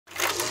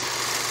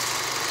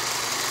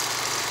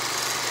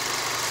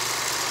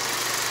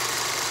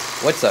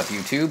What's up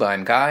YouTube,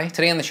 I'm Kai.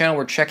 Today on the channel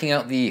we're checking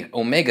out the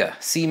Omega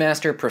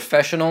Seamaster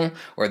Professional,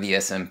 or the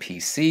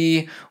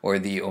SMPC, or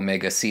the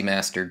Omega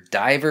Seamaster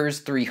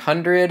Divers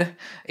 300,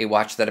 a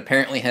watch that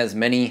apparently has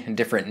many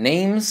different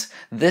names.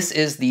 This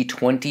is the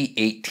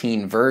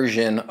 2018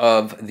 version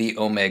of the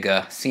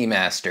Omega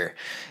Seamaster.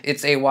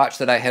 It's a watch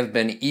that I have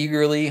been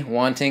eagerly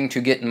wanting to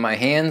get in my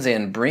hands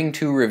and bring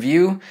to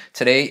review.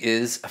 Today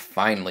is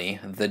finally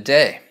the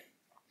day.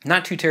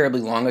 Not too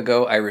terribly long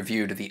ago, I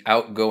reviewed the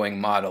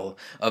outgoing model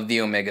of the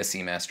Omega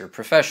Seamaster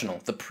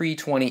Professional, the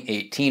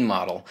pre-2018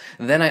 model.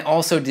 Then I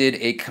also did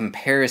a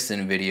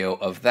comparison video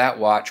of that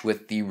watch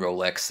with the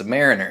Rolex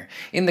Submariner.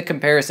 In the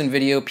comparison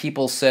video,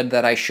 people said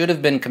that I should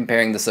have been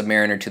comparing the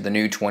Submariner to the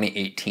new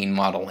 2018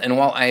 model, and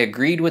while I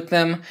agreed with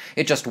them,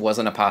 it just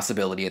wasn't a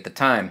possibility at the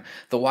time.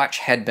 The watch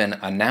had been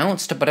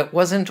announced, but it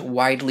wasn't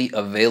widely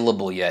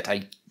available yet.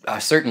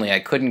 Certainly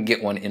I couldn't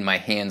get one in my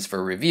hands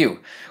for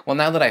review. Well,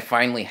 now that I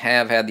finally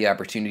have had the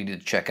opportunity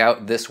to check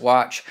out this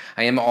watch,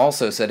 I am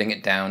also setting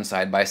it down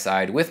side by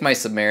side with my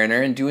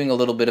Submariner and doing a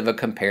little bit of a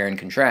compare and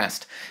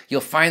contrast. You'll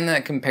find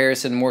that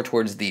comparison more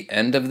towards the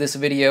end of this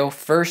video.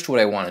 First, what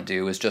I want to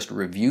do is just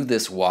review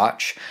this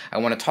watch. I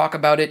want to talk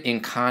about it in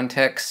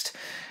context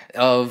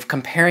of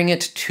comparing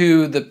it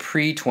to the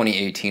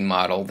pre-2018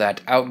 model,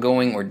 that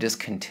outgoing or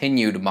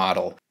discontinued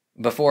model.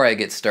 Before I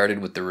get started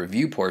with the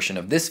review portion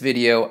of this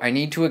video, I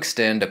need to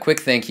extend a quick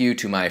thank you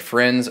to my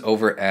friends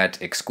over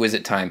at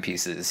Exquisite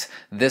Timepieces.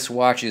 This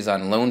watch is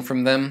on loan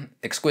from them.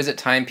 Exquisite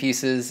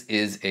Timepieces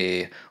is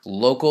a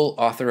local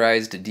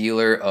authorized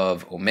dealer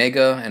of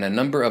Omega and a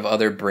number of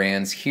other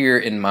brands here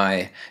in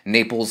my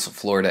Naples,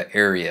 Florida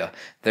area.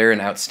 They're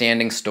an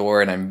outstanding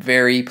store, and I'm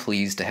very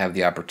pleased to have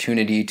the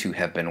opportunity to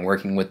have been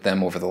working with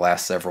them over the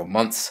last several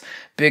months.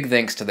 Big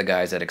thanks to the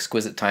guys at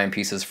Exquisite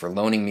Timepieces for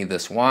loaning me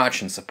this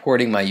watch and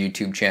supporting my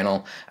YouTube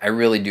channel. I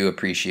really do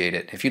appreciate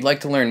it. If you'd like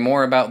to learn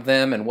more about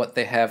them and what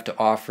they have to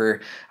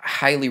offer, I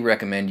highly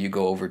recommend you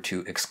go over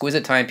to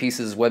Exquisite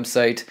Timepieces'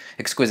 website,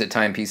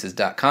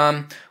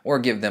 exquisitettimepieces.com, or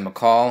give them a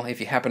call. If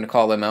you happen to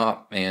call them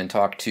up and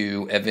talk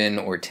to Evan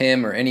or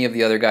Tim or any of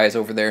the other guys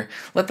over there,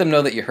 let them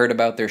know that you heard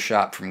about their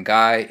shop from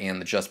Guy and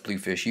the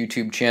JustBlueFish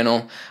YouTube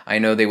channel. I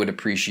know they would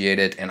appreciate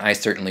it, and I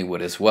certainly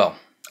would as well.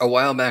 A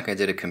while back I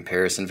did a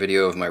comparison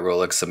video of my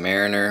Rolex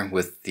Submariner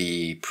with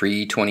the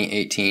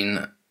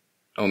pre-2018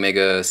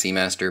 Omega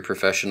Seamaster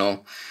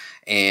Professional,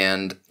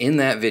 and in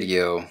that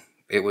video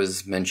it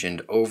was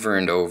mentioned over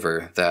and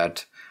over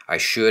that I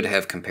should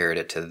have compared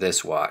it to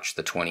this watch,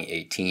 the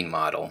 2018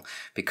 model,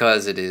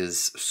 because it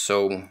is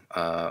so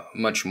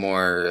much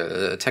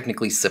more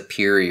technically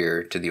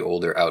superior to the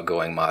older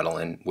outgoing model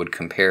and would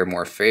compare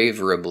more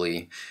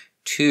favorably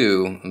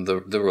to the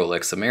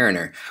Rolex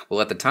Submariner. Well,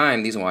 at the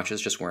time, these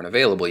watches just weren't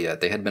available yet.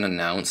 They had been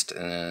announced,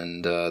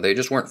 and they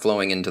just weren't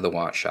flowing into the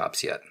watch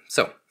shops yet.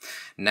 So,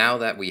 now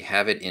that we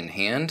have it in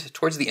hand,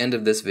 towards the end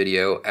of this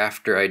video,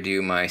 after I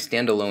do my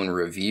standalone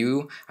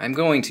review, I'm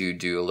going to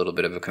do a little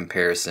bit of a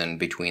comparison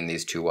between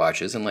these two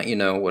watches and let you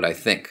know what I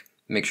think.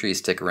 Make sure you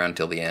stick around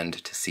till the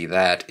end to see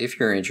that if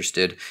you're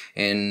interested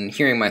in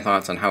hearing my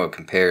thoughts on how it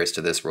compares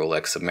to this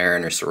Rolex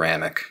Submariner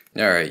ceramic.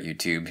 Alright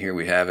YouTube, here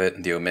we have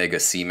it, the Omega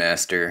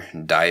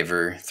Seamaster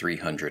Diver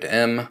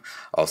 300M,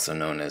 also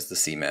known as the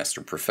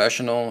Seamaster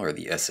Professional or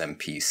the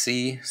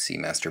SMPC,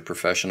 Seamaster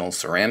Professional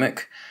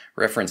Ceramic.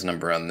 Reference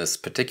number on this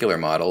particular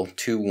model,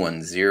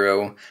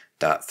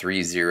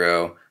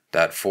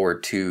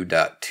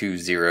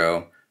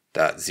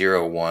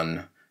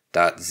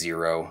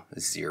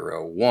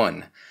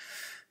 210.30.42.20.01.001.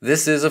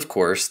 This is, of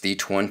course, the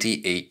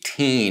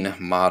 2018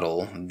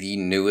 model, the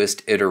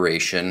newest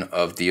iteration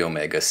of the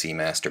Omega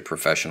Seamaster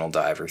Professional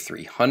Diver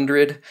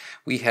 300.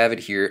 We have it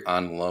here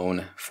on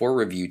loan for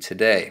review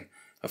today.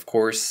 Of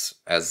course,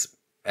 as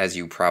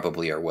you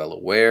probably are well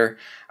aware,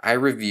 I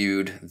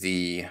reviewed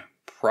the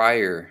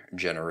prior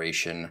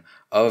generation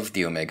of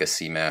the Omega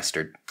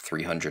Seamaster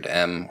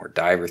 300M or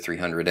Diver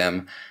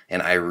 300M,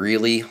 and I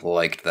really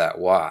liked that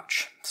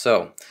watch.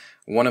 So,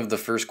 one of the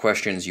first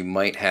questions you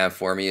might have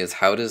for me is,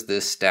 how does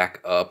this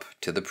stack up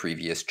to the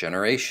previous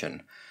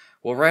generation?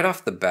 Well, right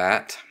off the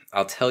bat,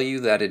 I'll tell you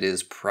that it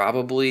is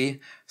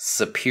probably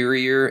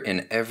superior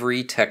in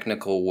every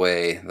technical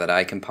way that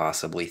I can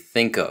possibly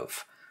think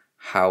of.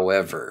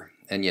 However,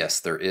 and yes,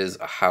 there is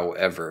a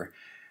however,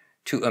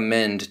 to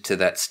amend to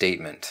that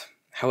statement.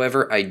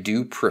 However, I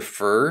do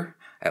prefer,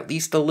 at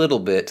least a little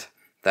bit,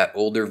 that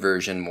older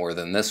version more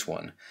than this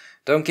one.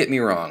 Don't get me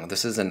wrong,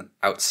 this is an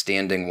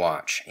outstanding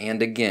watch,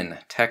 and again,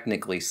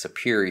 technically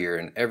superior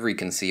in every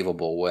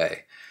conceivable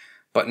way.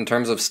 But in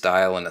terms of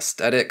style and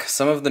aesthetic,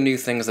 some of the new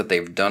things that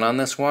they've done on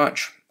this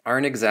watch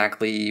aren't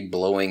exactly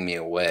blowing me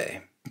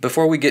away.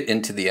 Before we get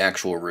into the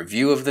actual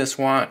review of this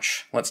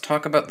watch, let's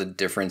talk about the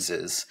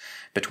differences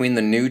between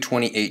the new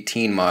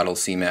 2018 model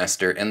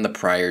Seamaster and the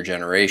prior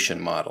generation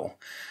model.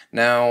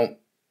 Now,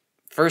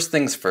 first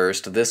things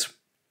first, this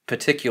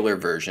particular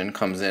version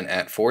comes in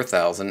at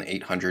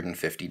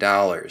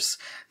 $4,850.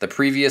 The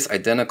previous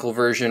identical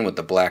version with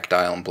the black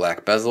dial and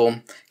black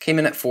bezel came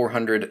in at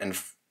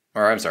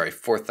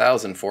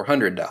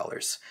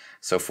 $4,400.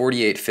 So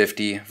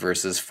 $4,850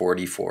 versus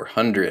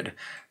 $4,400.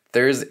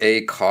 There's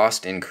a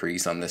cost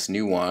increase on this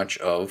new watch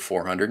of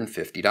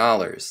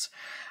 $450.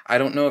 I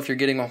don't know if you're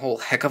getting a whole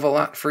heck of a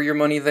lot for your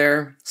money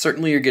there.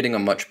 Certainly you're getting a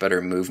much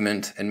better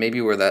movement, and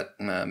maybe where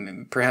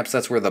that, perhaps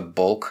that's where the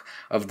bulk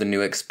of the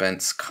new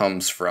expense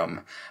comes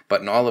from.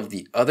 But in all of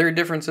the other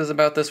differences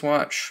about this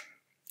watch,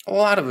 a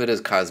lot of it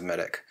is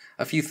cosmetic.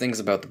 A few things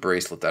about the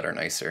bracelet that are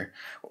nicer.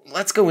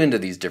 Let's go into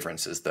these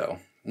differences though.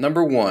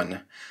 Number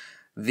one,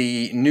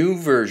 the new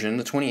version,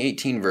 the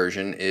 2018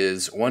 version,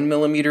 is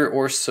 1mm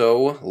or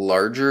so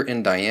larger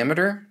in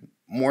diameter.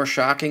 More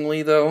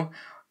shockingly though,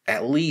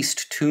 at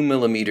least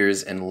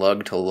 2mm in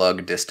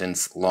lug-to-lug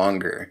distance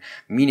longer,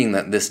 meaning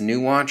that this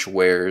new watch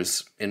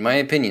wears, in my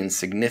opinion,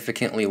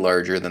 significantly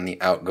larger than the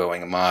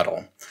outgoing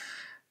model.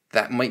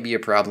 That might be a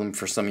problem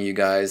for some of you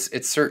guys.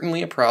 It's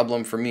certainly a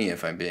problem for me,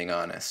 if I'm being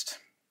honest.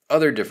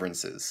 Other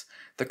differences.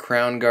 The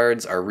crown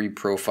guards are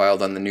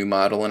reprofiled on the new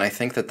model, and I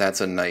think that that's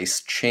a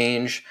nice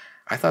change.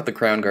 I thought the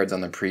crown guards on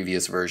the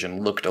previous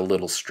version looked a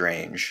little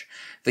strange.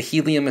 The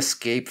helium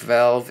escape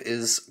valve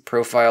is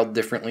profiled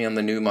differently on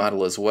the new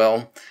model as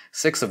well.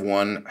 6 of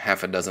one,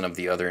 half a dozen of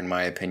the other in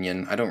my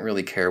opinion. I don't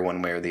really care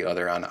one way or the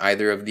other on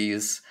either of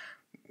these.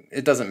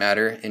 It doesn't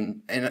matter.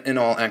 In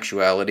all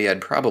actuality, I'd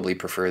probably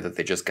prefer that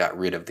they just got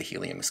rid of the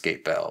helium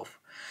escape valve.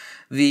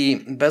 The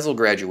bezel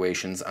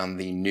graduations on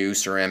the new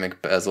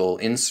ceramic bezel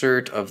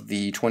insert of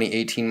the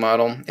 2018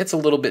 model, it's a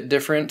little bit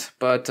different,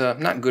 but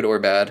not good or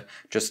bad,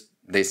 just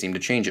they seem to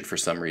change it for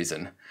some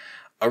reason.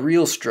 A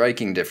real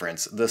striking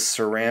difference, the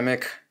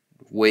ceramic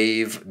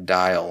wave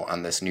dial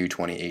on this new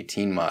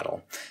 2018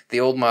 model. The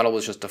old model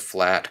was just a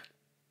flat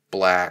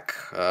black,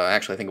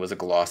 actually I think it was a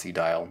glossy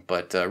dial,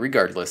 but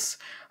regardless,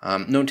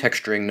 no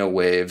texturing, no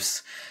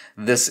waves.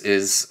 This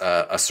is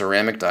a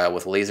ceramic dial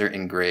with laser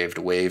engraved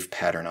wave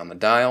pattern on the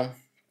dial.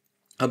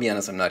 I'll be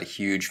honest, I'm not a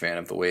huge fan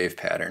of the wave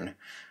pattern.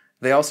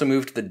 They also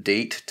moved the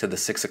date to the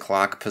 6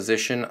 o'clock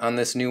position on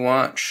this new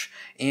watch,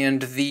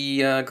 and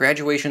the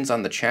graduations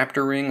on the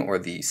chapter ring, or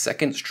the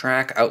seconds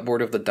track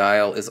outboard of the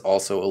dial, is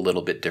also a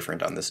little bit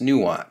different on this new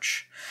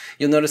watch.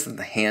 You'll notice that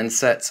the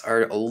handsets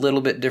are a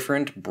little bit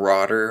different,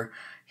 broader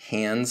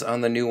hands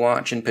on the new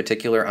watch, in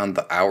particular on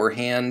the hour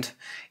hand.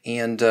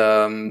 And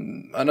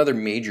another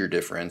major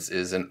difference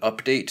is an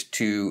update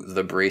to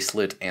the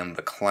bracelet and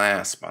the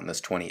clasp on this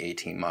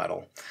 2018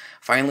 model.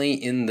 Finally,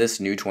 in this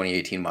new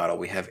 2018 model,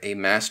 we have a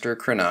master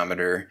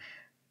chronometer,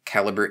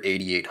 caliber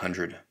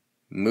 8800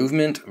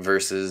 movement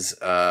versus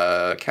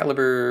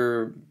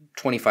caliber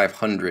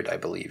 2500, I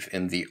believe,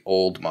 in the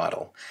old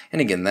model. And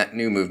again, that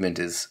new movement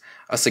is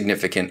a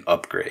significant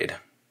upgrade.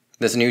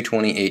 This new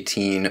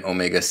 2018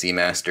 Omega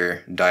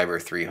Seamaster Diver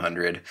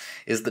 300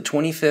 is the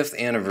 25th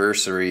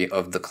anniversary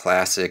of the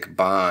classic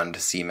Bond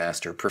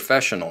Seamaster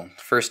Professional,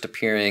 first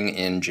appearing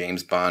in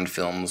James Bond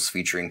films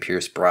featuring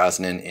Pierce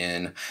Brosnan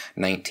in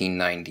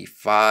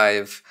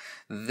 1995.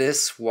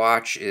 This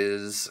watch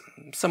is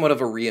somewhat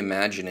of a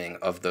reimagining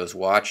of those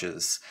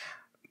watches,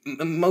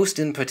 most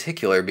in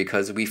particular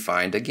because we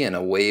find, again,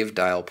 a wave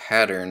dial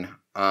pattern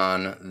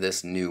on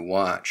this new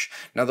watch.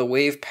 Now the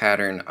wave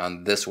pattern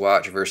on this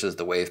watch versus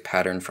the wave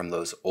pattern from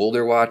those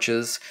older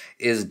watches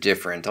is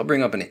different. I'll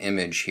bring up an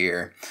image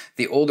here.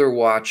 The older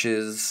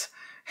watches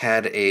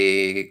had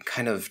a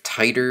kind of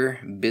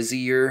tighter,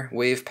 busier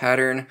wave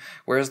pattern,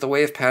 whereas the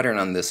wave pattern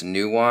on this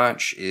new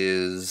watch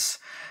is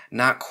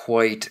not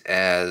quite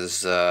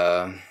as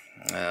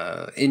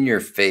in your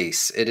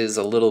face. It is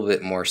a little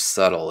bit more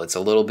subtle. It's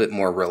a little bit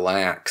more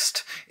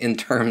relaxed in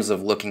terms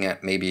of looking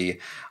at maybe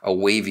a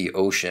wavy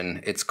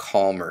ocean. It's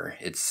calmer.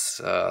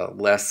 It's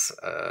less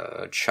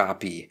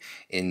choppy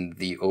in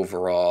the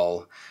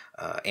overall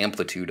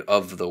amplitude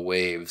of the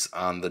waves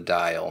on the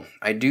dial.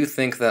 I do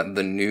think that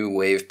the new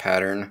wave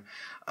pattern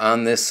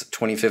on this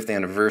 25th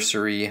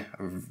anniversary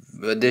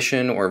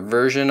edition or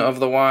version of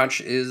the watch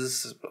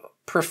is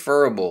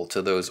preferable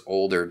to those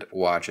older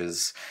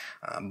watches.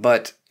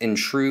 But in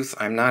truth,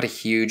 I'm not a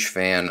huge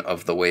fan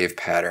of the wave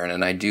pattern,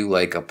 and I do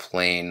like a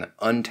plain,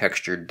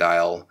 untextured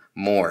dial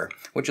more,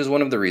 which is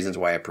one of the reasons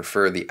why I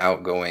prefer the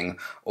outgoing,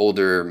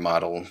 older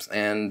models.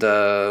 And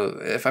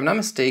if I'm not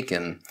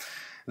mistaken,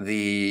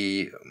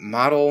 the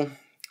model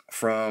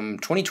from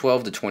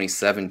 2012 to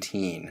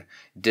 2017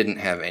 didn't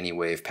have any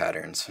wave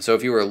patterns. So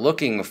if you were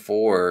looking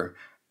for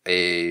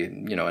a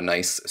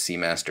nice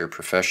Seamaster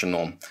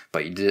Professional,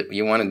 but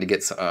you wanted to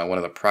get one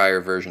of the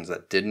prior versions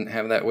that didn't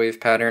have that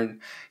wave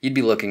pattern, you'd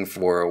be looking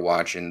for a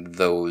watch in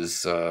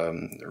those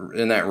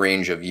in that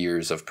range of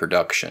years of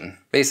production.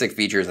 Basic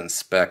features and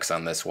specs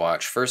on this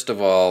watch. First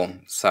of all,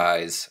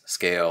 size,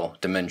 scale,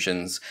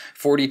 dimensions: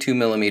 42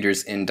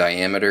 millimeters in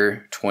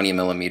diameter, 20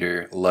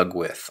 millimeter lug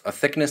width, a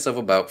thickness of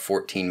about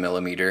 14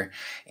 millimeter,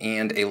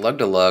 and a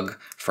lug-to-lug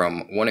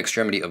from one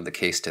extremity of the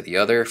case to the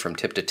other, from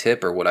tip to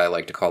tip, or what I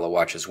like to call a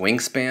watch's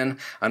wingspan.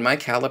 On my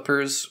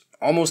calipers,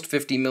 almost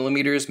 50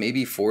 millimeters,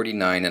 maybe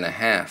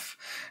 49.5.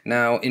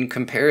 Now, in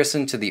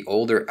comparison to the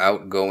older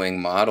outgoing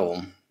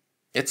model,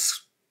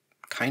 it's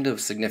kind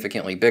of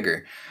significantly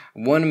bigger.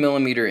 1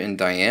 millimeter in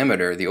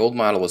diameter. The old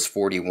model was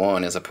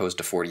 41 as opposed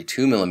to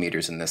 42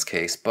 millimeters in this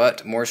case,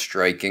 but more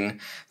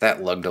striking,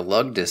 that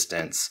lug-to-lug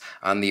distance.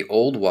 On the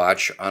old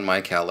watch, on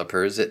my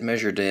calipers, it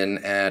measured in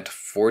at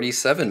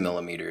 47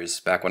 millimeters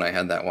back when I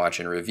had that watch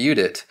and reviewed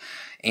it.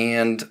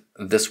 And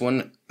this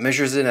one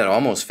measures in at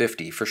almost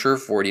 50, for sure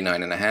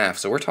 49.5.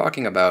 So we're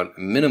talking about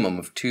a minimum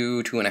of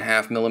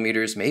 2.5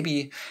 millimeters,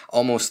 maybe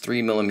almost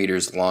 3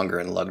 millimeters longer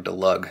in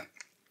lug-to-lug.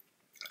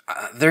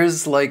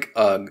 There's like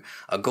a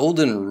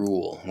golden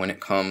rule when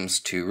it comes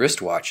to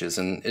wristwatches,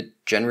 and it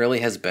generally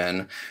has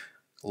been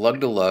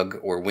lug-to-lug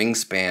or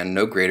wingspan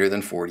no greater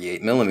than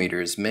 48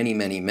 millimeters.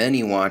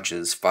 Many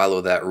watches follow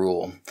that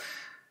rule.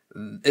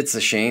 It's a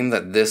shame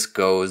that this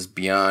goes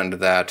beyond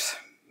that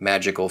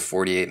magical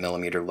 48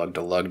 millimeter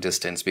lug-to-lug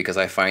distance because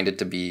I find it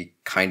to be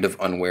kind of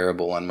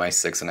unwearable on my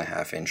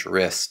 6.5-inch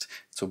wrist.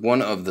 So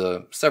one of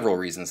the several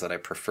reasons that I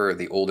prefer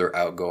the older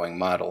outgoing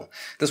model.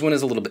 This one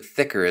is a little bit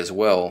thicker as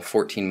well,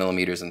 14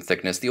 millimeters in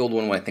thickness. The old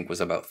one I think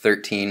was about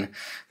 13.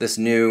 This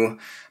new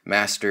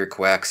Master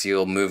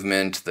coaxial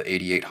movement, the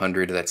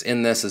 8800 that's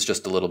in this, is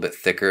just a little bit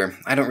thicker.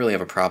 I don't really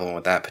have a problem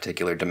with that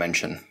particular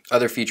dimension.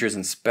 Other features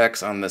and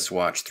specs on this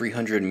watch: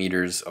 300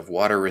 meters of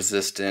water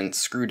resistant,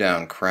 screw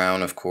down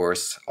crown of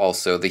course,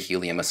 also the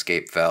helium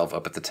escape valve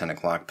up at the 10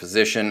 o'clock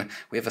position.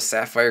 We have a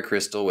sapphire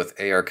crystal with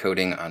AR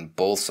coating on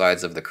both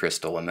sides of the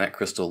crystal, and that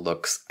crystal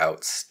looks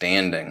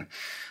outstanding.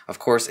 Of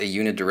course, a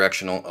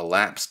unidirectional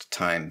elapsed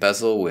time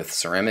bezel with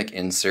ceramic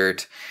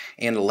insert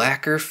and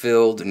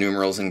lacquer-filled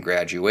numerals and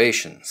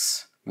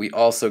graduations. We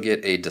also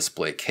get a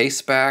display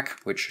case back,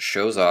 which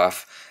shows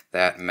off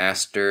that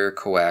Master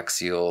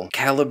coaxial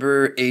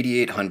caliber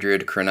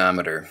 8800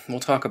 chronometer. We'll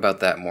talk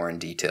about that more in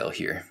detail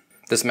here.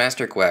 This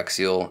Master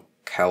coaxial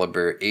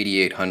caliber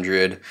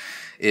 8800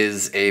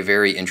 is a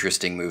very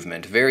interesting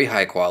movement, very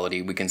high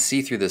quality. We can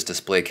see through this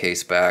display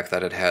case back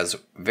that it has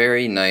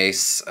very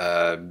nice,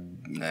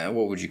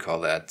 what would you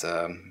call that,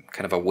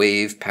 kind of a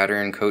wave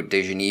pattern Côte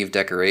de Genève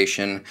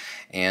decoration,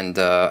 and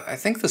I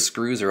think the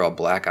screws are all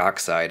black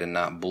oxide and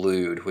not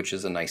blued, which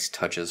is a nice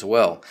touch as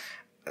well.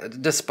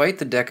 Despite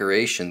the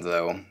decoration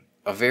though,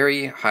 a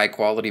very high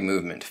quality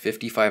movement,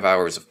 55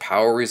 hours of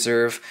power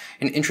reserve,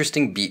 an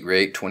interesting beat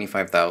rate,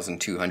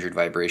 25,200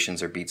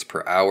 vibrations or beats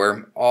per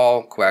hour.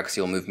 All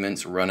coaxial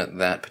movements run at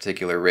that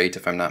particular rate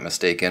if I'm not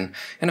mistaken.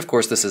 And of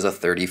course this is a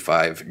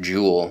 35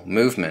 joule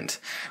movement.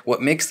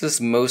 What makes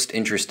this most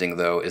interesting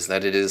though is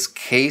that it is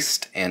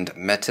cased and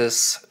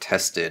METIS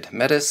tested.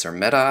 METIS or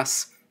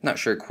METAS? Not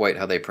sure quite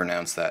how they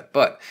pronounce that,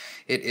 but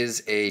it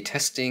is a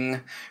testing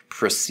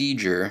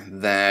procedure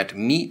that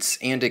meets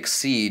and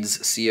exceeds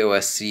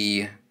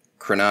COSC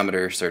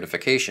chronometer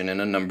certification in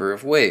a number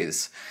of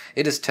ways.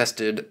 It is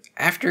tested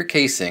after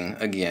casing,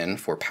 again,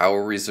 for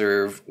power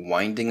reserve,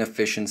 winding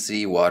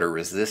efficiency, water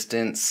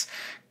resistance,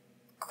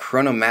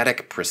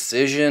 chronomatic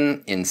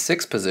precision in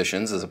 6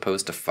 positions as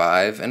opposed to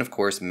 5, and of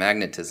course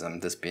magnetism,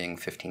 this being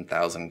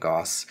 15,000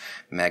 Gauss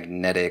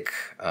magnetic,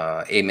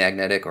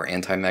 amagnetic or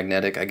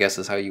anti-magnetic, I guess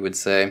is how you would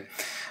say.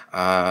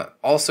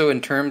 Also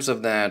in terms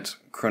of that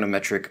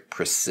chronometric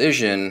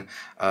precision,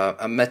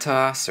 a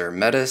METAS or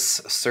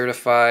METIS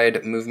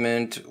certified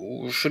movement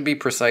should be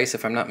precise,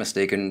 if I'm not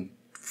mistaken,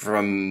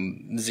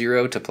 from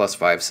 0 to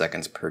 +5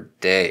 seconds per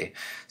day.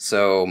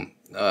 So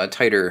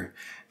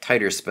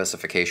tighter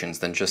specifications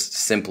than just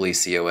simply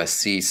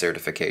COSC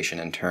certification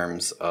in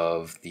terms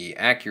of the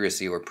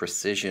accuracy or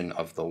precision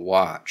of the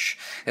watch.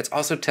 It's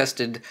also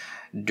tested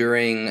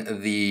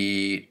during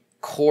the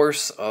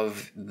course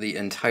of the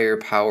entire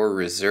power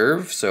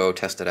reserve, so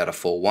tested at a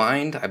full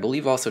wind. I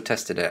believe also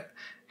tested at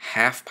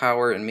half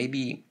power and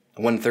maybe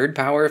 1/3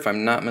 power if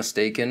I'm not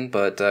mistaken,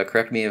 but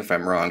correct me if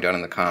I'm wrong down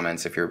in the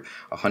comments if you're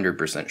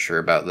 100% sure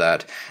about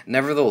that.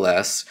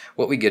 Nevertheless,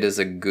 what we get is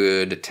a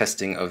good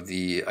testing of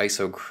the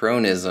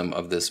isochronism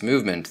of this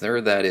movement.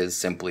 There, that is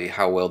simply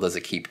how well does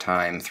it keep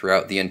time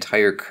throughout the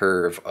entire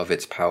curve of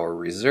its power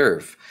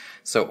reserve.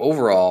 So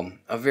overall,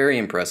 a very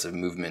impressive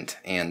movement,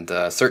 and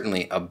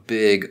certainly a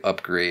big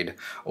upgrade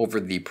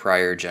over the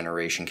prior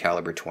generation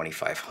caliber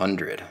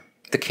 2500.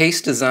 The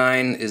case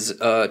design is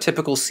a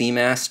typical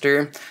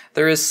Seamaster.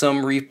 There is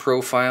some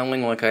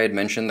reprofiling, like I had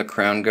mentioned. The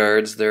crown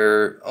guards,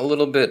 they're a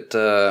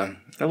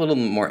little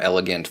more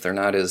elegant. They're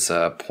not as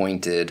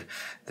pointed.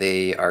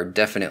 They are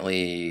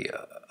definitely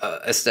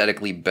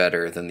aesthetically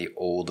better than the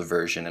old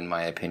version, in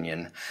my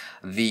opinion.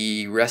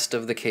 The rest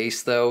of the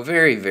case, though,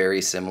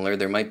 very similar.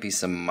 There might be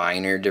some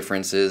minor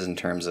differences in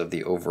terms of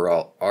the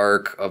overall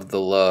arc of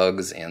the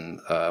lugs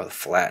and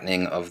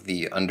flattening of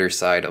the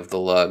underside of the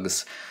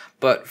lugs.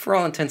 But for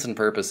all intents and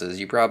purposes,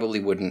 you probably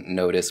wouldn't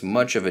notice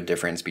much of a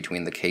difference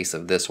between the case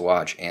of this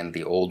watch and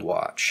the old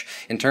watch.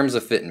 In terms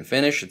of fit and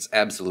finish, it's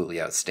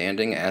absolutely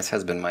outstanding, as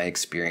has been my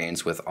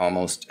experience with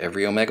almost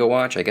every Omega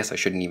watch. I guess I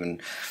shouldn't even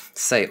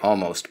say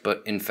almost,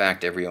 but in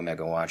fact every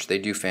Omega watch. They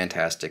do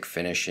fantastic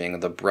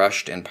finishing. The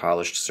brushed and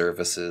polished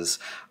surfaces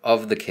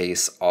of the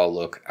case all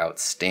look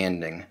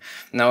outstanding.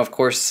 Now, of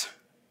course,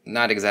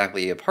 not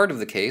exactly a part of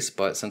the case,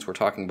 but since we're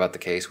talking about the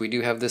case, we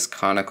do have this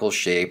conical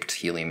shaped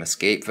helium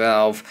escape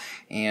valve,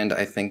 and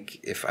I think,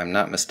 if I'm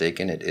not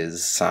mistaken, it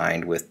is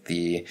signed with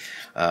the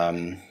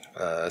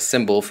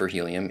symbol for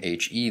helium,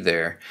 HE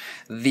there.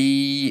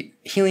 The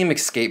helium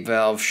escape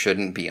valve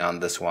shouldn't be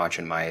on this watch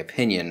in my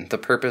opinion. The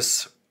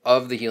purpose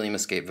of the helium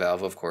escape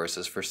valve, of course,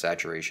 is for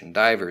saturation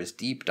divers,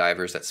 deep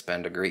divers that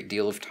spend a great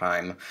deal of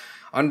time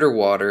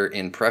underwater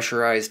in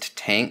pressurized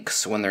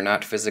tanks when they're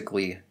not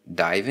physically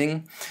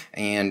diving,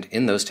 and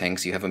in those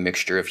tanks you have a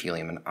mixture of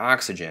helium and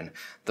oxygen.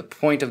 The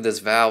point of this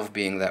valve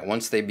being that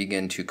once they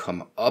begin to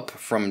come up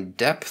from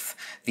depth,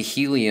 the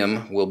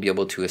helium will be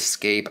able to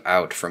escape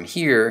out from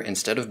here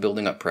instead of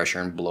building up pressure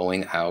and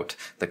blowing out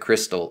the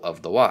crystal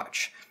of the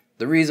watch.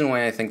 The reason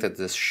why I think that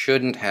this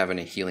shouldn't have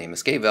any helium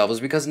escape valve is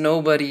because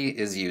nobody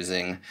is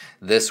using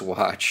this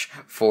watch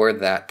for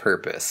that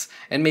purpose.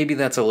 And maybe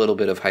that's a little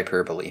bit of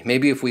hyperbole.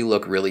 Maybe if we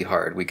look really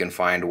hard, we can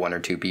find 1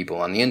 or 2 people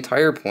on the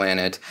entire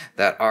planet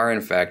that are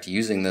in fact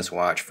using this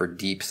watch for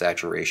deep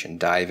saturation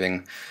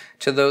diving.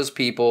 To those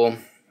people,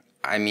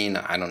 I mean,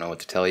 I don't know what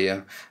to tell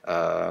you.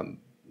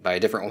 Buy a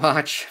different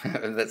watch.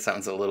 That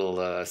sounds a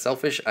little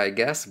selfish, I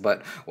guess,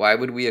 but why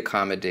would we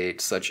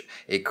accommodate such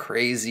a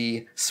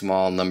crazy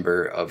small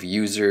number of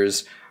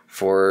users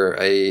for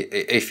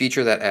a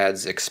feature that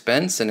adds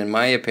expense and, in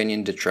my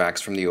opinion,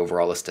 detracts from the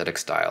overall aesthetic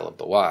style of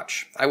the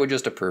watch? I would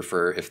just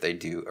prefer if they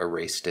do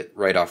erased it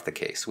right off the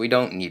case. We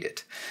don't need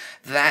it.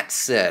 That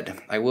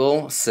said, I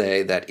will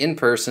say that in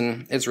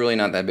person, it's really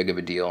not that big of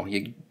a deal.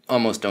 You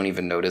almost don't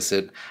even notice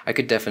it. I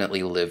could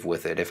definitely live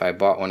with it. If I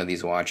bought one of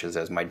these watches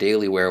as my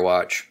daily wear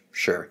watch,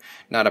 sure,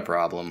 not a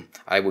problem.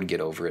 I would get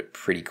over it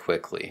pretty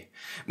quickly.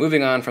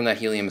 Moving on from that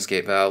helium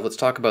escape valve, let's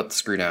talk about the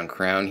screw-down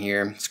crown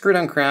here.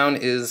 Screw-down crown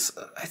is,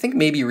 I think,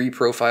 maybe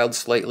reprofiled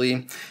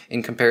slightly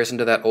in comparison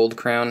to that old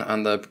crown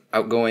on the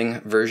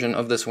outgoing version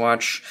of this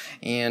watch,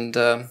 and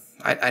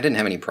I didn't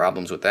have any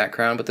problems with that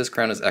crown, but this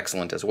crown is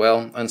excellent as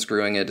well.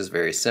 Unscrewing it is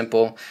very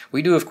simple.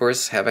 We do, of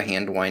course, have a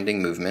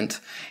hand-winding movement,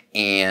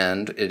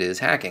 and it is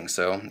hacking.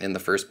 So in the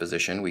first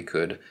position, we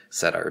could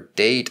set our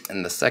date.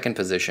 In the second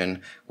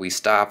position, we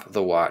stop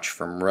the watch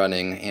from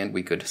running, and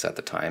we could set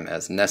the time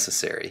as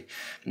necessary.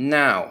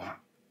 Now,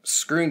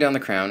 screwing down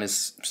the crown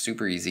is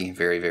super easy,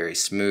 very, very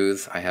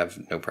smooth. I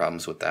have no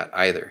problems with that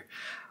either.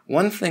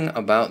 One thing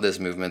about this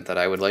movement that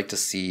I would like to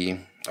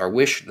see, or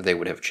wish they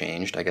would have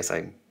changed, I guess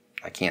I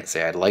can't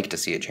say I'd like to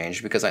see it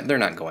changed because they're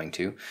not going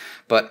to,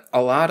 but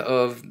a lot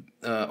of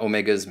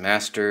Omega's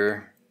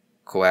master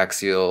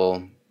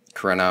coaxial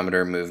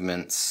chronometer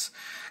movements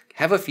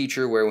have a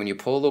feature where when you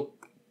pull the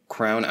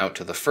crown out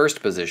to the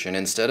first position,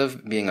 instead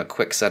of being a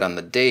quick set on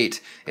the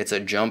date, it's a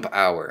jump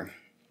hour,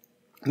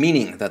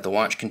 meaning that the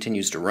watch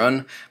continues to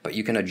run, but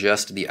you can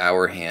adjust the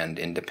hour hand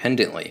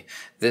independently.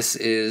 This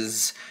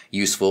is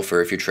useful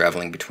for if you're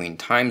traveling between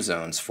time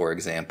zones, for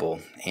example,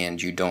 and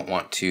you don't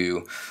want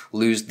to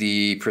lose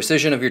the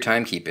precision of your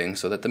timekeeping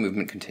so that the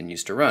movement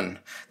continues to run.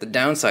 The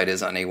downside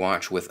is on a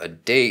watch with a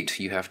date,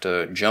 you have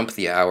to jump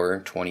the hour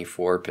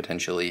 24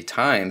 potentially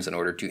times in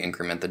order to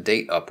increment the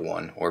date up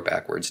 1 or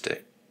backwards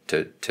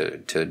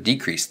to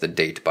decrease the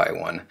date by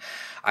 1.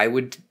 I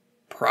would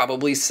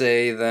probably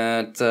say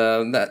that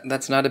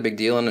that's not a big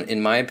deal, and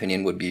in my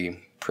opinion would be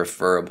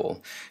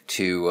preferable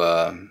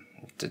to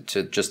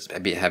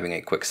just be having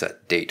a quick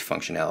set date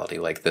functionality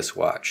like this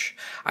watch.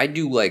 I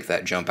do like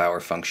that jump hour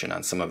function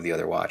on some of the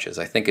other watches.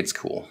 I think it's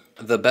cool.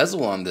 The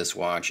bezel on this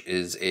watch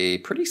is a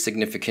pretty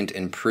significant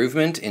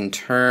improvement in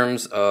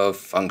terms of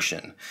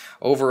function.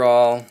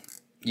 Overall,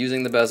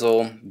 using the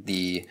bezel,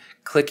 the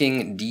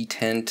clicking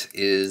detent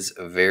is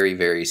very,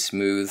 very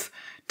smooth.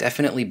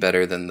 Definitely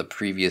better than the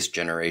previous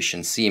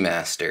generation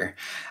Seamaster.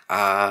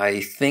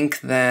 I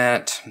think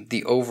that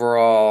the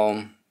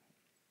overall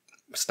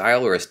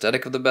style or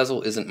aesthetic of the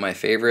bezel isn't my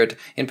favorite,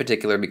 in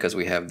particular because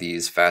we have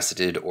these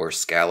faceted or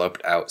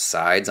scalloped out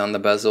sides on the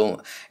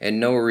bezel and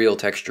no real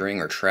texturing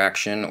or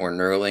traction or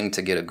knurling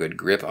to get a good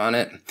grip on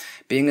it.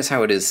 Being as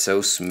how it is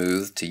so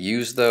smooth to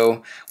use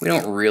though, we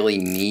don't really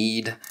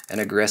need an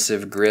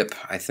aggressive grip.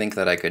 I think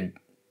that I could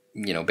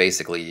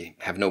basically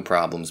have no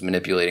problems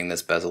manipulating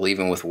this bezel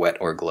even with wet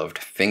or gloved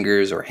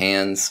fingers or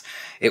hands.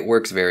 It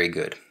works very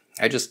good.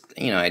 I just,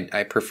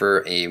 I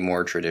prefer a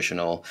more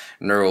traditional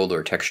knurled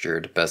or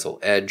textured bezel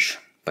edge,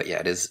 but yeah,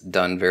 it is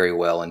done very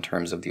well in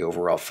terms of the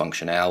overall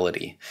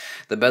functionality.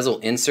 The bezel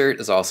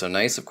insert is also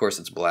nice. Of course,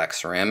 it's black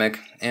ceramic,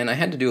 and I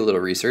had to do a little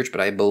research,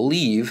 but I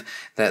believe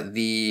that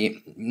the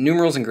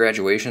numerals and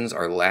graduations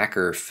are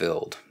lacquer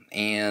filled,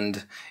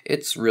 and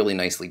it's really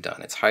nicely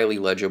done. It's highly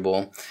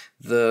legible.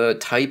 The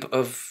type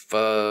of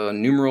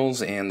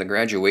numerals and the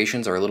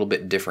graduations are a little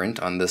bit different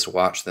on this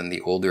watch than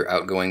the older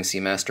outgoing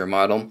Seamaster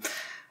model.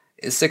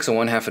 It's 6 of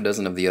one, half a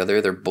dozen of the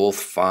other. They're both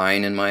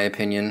fine in my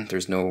opinion.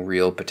 There's no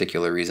real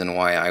particular reason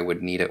why I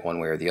would need it one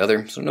way or the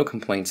other, so no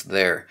complaints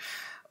there.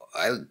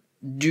 I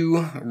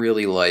do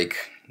really like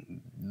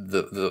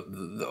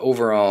the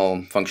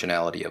overall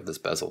functionality of this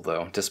bezel,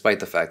 though, despite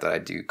the fact that I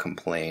do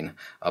complain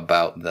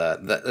about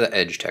the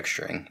edge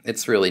texturing,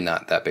 it's really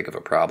not that big of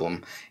a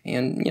problem.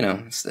 And, you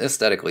know,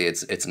 aesthetically,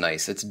 it's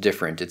nice, it's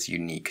different, it's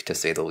unique, to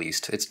say the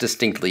least. It's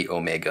distinctly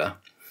Omega.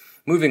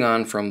 Moving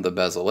on from the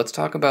bezel, let's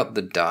talk about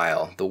the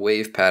dial, the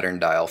wave pattern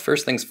dial.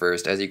 First things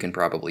first, as you can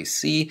probably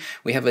see,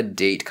 we have a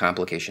date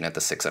complication at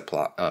the 6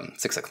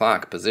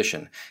 o'clock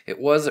position. It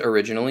was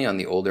originally on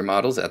the older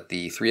models at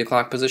the 3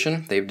 o'clock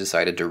position. They've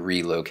decided to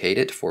relocate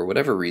it for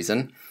whatever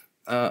reason.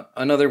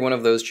 Another one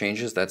of those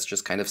changes that's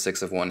just kind of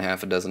 6 of one,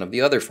 half a dozen of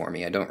the other for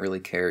me. I don't really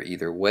care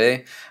either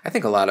way. I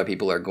think a lot of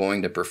people are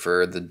going to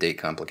prefer the date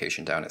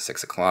complication down at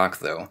 6 o'clock,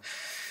 though.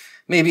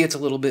 Maybe it's a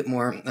little bit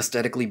more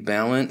aesthetically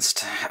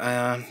balanced.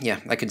 Yeah,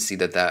 I could see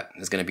that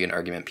is going to be an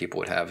argument people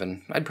would have,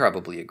 and I'd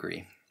probably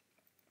agree.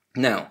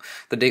 Now,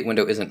 the date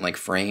window isn't like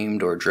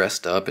framed or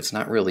dressed up. It's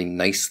not really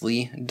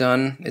nicely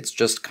done. It's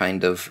just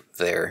kind of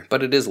there.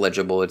 But it is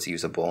legible, it's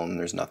usable, and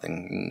there's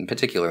nothing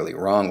particularly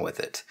wrong with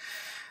it.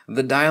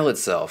 The dial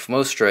itself,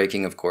 most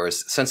striking, of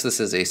course, since this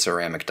is a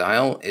ceramic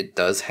dial, it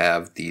does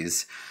have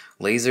these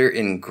laser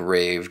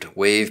engraved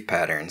wave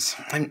patterns.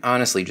 I'm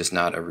honestly just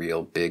not a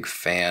real big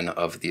fan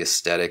of the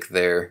aesthetic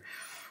there.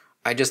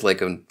 I just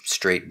like a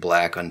straight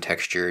black,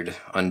 untextured,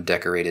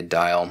 undecorated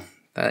dial.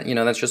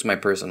 That's just my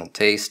personal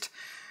taste.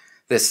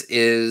 This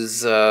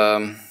is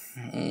kind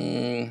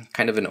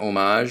of an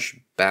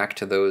homage back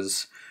to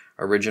those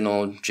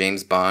original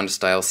James Bond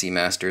style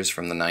Seamasters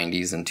from the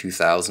 90s and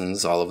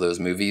 2000s, all of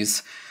those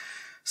movies.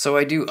 So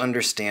I do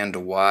understand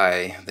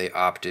why they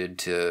opted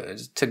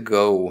to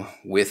go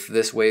with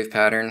this wave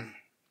pattern.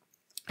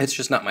 It's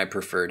just not my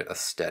preferred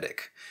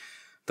aesthetic.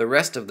 The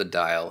rest of the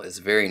dial is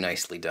very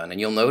nicely done, and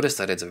you'll notice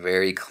that it's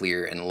very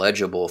clear and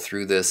legible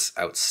through this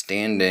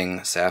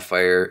outstanding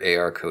sapphire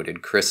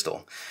AR-coated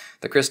crystal.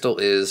 The crystal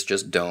is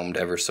just domed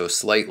ever so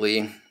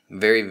slightly.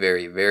 Very,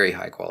 very, very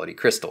high quality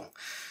crystal.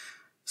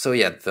 So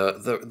yeah,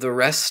 the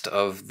rest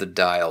of the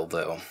dial,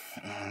 though,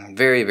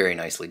 very, very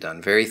nicely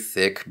done. Very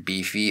thick,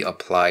 beefy,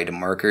 applied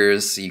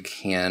markers. You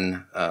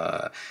can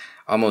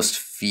almost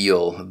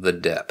feel the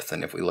depth.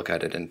 And if we look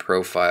at it in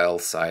profile,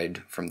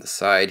 from the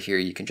side here,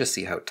 you can just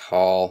see how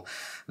tall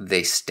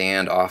they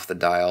stand off the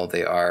dial.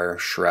 They are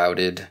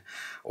shrouded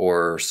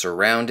or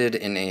surrounded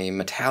in a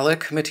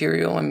metallic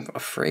material. I'm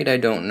afraid I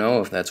don't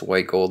know if that's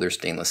white gold or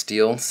stainless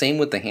steel. Same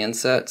with the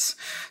handsets.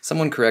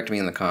 Someone correct me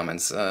in the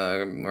comments,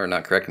 or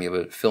not correct me,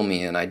 but fill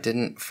me in. I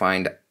didn't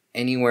find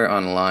anywhere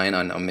online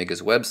on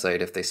Omega's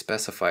website if they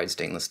specified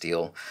stainless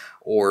steel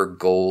or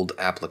gold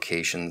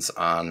applications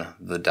on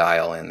the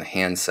dial and the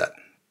handset.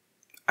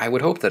 I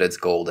would hope that it's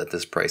gold at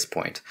this price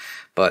point,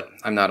 but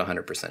I'm not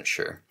 100%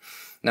 sure.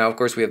 Now, of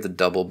course, we have the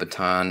double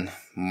baton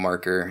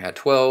marker at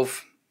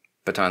 12,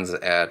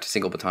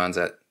 single batons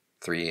at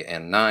 3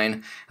 and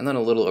 9, and then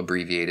a little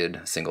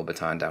abbreviated single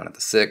baton down at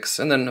the 6,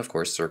 and then, of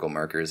course, circle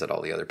markers at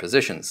all the other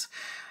positions.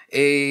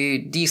 A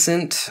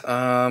decent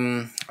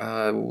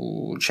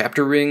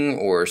chapter ring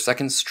or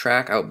seconds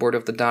track outboard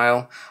of the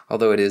dial,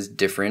 although it is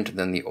different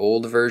than the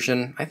old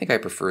version. I think I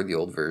prefer the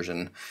old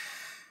version.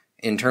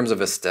 In terms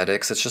of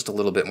aesthetics, it's just a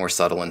little bit more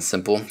subtle and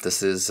simple.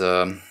 This is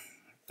a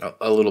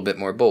little bit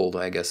more bold,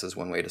 I guess is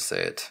one way to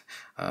say it.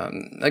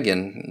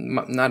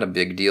 Again, not a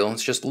big deal.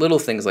 It's just little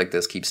things like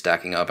this keep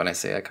stacking up, and I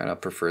say I kind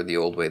of prefer the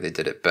old way they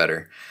did it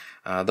better.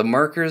 The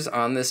markers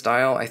on this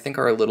dial, I think,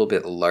 are a little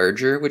bit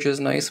larger, which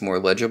is nice, more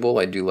legible.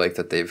 I do like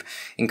that they've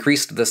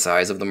increased the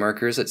size of the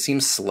markers. It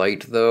seems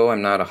slight, though.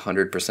 I'm not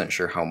 100%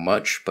 sure how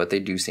much, but they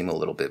do seem a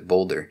little bit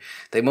bolder.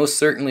 They most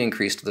certainly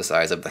increased the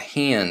size of the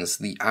hands.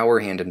 The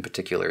hour hand in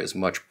particular is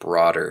much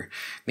broader,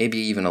 maybe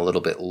even a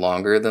little bit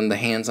longer than the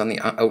hands on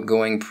the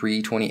outgoing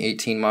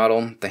pre-2018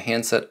 model. The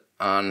handset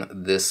on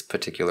this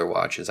particular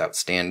watch is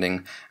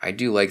outstanding. I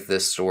do like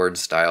this sword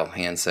style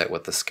handset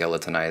with the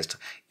skeletonized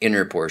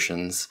inner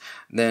portions.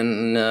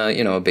 Then,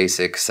 a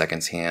basic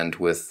seconds hand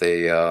with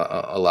a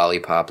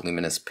lollipop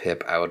luminous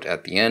pip out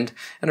at the end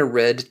and a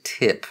red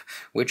tip,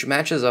 which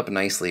matches up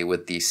nicely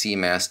with the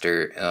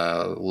Seamaster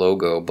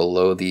logo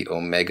below the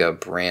Omega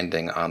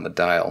branding on the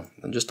dial.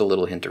 And just a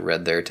little hint of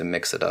red there to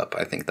mix it up.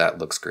 I think that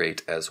looks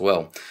great as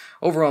well.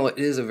 Overall, it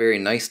is a very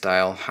nice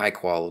dial, high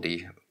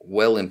quality,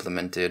 well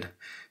implemented,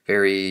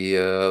 very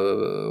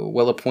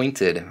well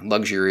appointed,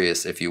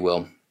 luxurious, if you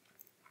will.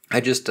 I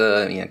just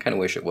kind of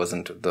wish it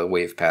wasn't the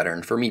wave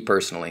pattern for me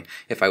personally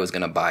if I was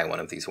going to buy one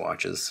of these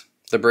watches.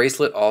 The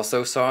bracelet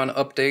also saw an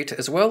update,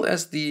 as well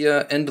as the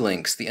end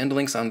links. The end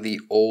links on the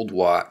old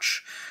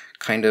watch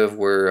kind of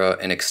were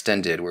an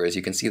extended, whereas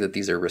you can see that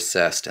these are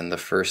recessed and the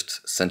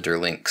first center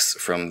links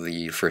from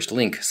the first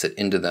link sit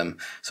into them.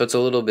 So it's a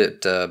little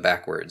bit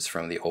backwards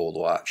from the old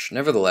watch.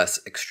 Nevertheless,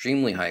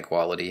 extremely high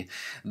quality.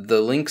 The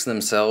links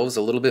themselves,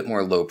 a little bit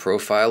more low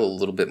profile, a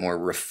little bit more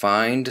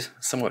refined,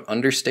 somewhat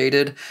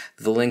understated.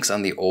 The links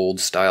on the old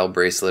style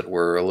bracelet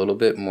were a little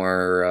bit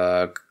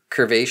more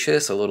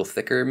curvaceous, a little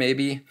thicker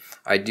maybe,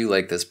 I do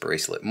like this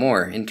bracelet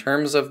more. In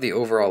terms of the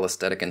overall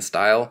aesthetic and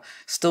style,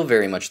 still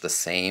very much the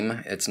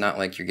same. It's not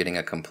like you're getting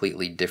a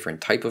completely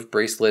different type of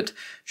bracelet,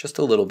 just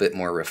a little bit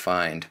more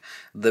refined.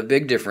 The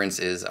big difference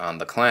is on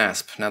the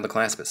clasp. Now the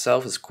clasp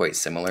itself is quite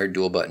similar,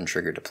 dual button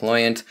trigger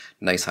deployant,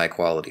 nice high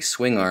quality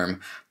swing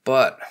arm,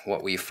 but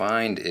what we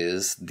find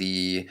is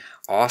the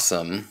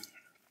awesome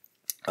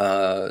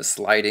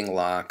sliding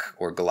lock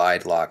or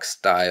glide lock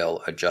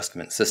style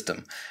adjustment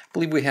system. I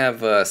believe we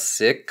have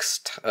 6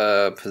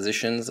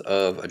 positions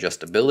of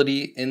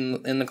adjustability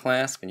in the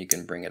clasp, and you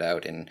can bring it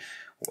out in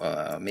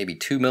maybe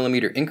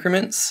 2mm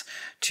increments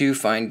to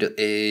find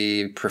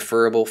a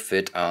preferable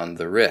fit on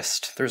the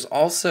wrist. There's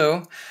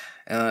also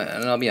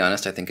and I'll be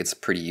honest, I think it's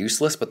pretty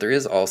useless, but there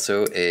is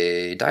also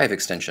a dive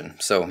extension.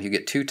 So you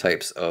get 2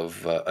 types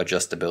of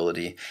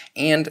adjustability,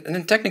 and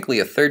then technically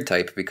a 3rd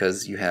type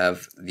because you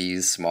have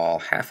these small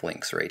half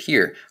links right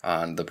here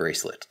on the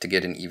bracelet to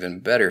get an even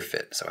better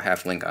fit. So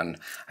half link on,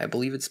 I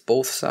believe it's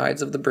both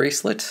sides of the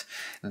bracelet,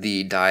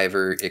 the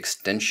diver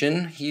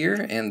extension here,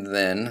 and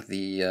then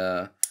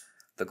the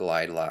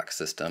glide lock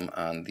system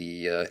on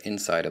the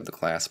inside of the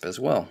clasp as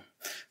well.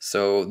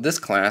 So this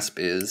clasp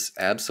is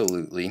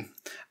absolutely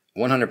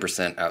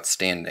 100%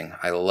 outstanding.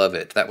 I love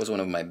it. That was one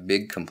of my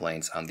big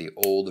complaints on the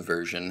old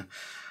version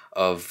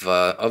of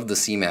the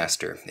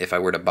Seamaster. If I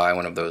were to buy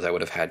one of those, I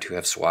would have had to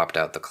have swapped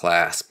out the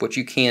clasp, which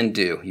you can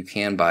do. You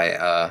can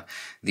buy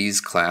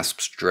these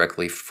clasps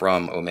directly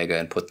from Omega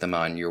and put them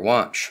on your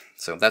watch.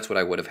 So that's what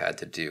I would have had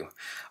to do.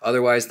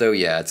 Otherwise, though,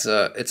 yeah, it's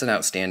an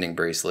outstanding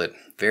bracelet.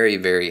 Very,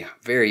 very,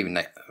 very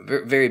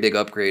big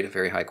upgrade.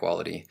 Very high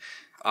quality.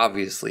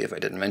 Obviously, if I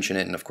didn't mention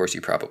it, and of course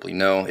you probably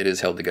know, it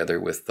is held together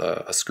with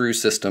a screw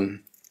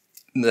system.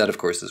 That, of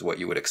course, is what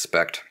you would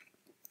expect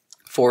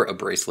for a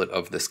bracelet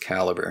of this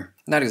caliber.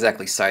 Not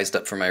exactly sized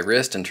up for my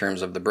wrist in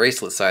terms of the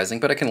bracelet sizing,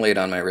 but I can lay it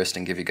on my wrist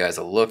and give you guys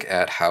a look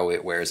at how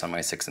it wears on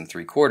my 6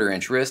 3/4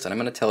 inch wrist, and I'm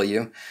going to tell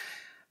you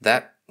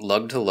that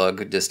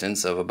lug-to-lug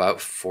distance of about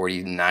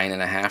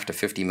 49.5 to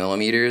 50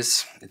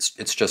 millimeters,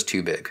 it's just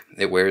too big.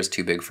 It wears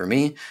too big for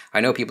me.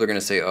 I know people are going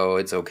to say, oh,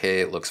 it's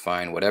okay, it looks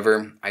fine,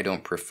 whatever. I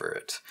don't prefer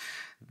it.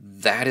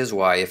 That is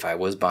why if I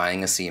was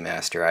buying a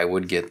Seamaster, I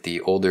would get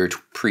the older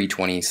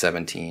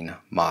pre-2017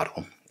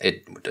 model.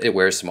 It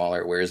wears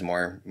smaller, it wears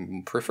more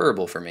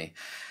preferable for me.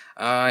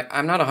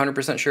 I'm not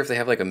 100% sure if they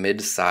have like a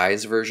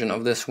mid-size version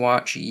of this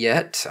watch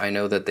yet. I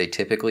know that they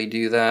typically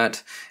do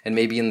that, and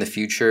maybe in the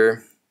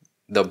future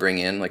they'll bring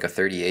in like a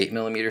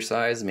 38mm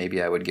size.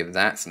 Maybe I would give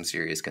that some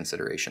serious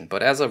consideration.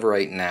 But as of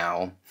right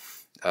now,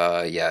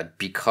 yeah,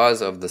 because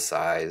of the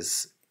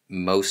size,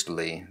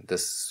 mostly,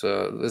 this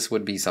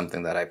would be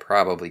something that I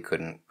probably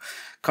couldn't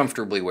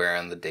comfortably wear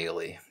on the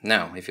daily.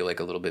 Now, if you like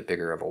a little bit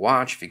bigger of a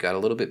watch, if you got a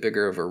little bit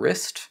bigger of a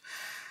wrist,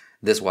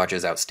 this watch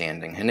is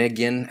outstanding. And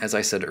again, as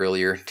I said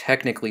earlier,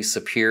 technically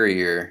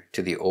superior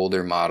to the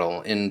older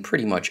model in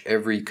pretty much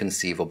every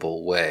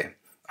conceivable way.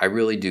 I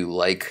really do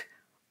like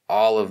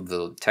all of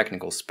the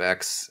technical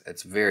specs.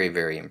 It's very,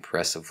 very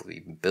impressively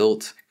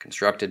built,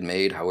 constructed,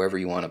 made, however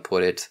you want to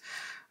put it.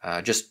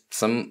 Just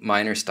some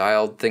minor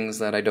style things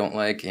that I don't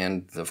like,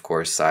 and of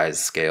course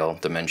size, scale,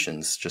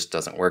 dimensions just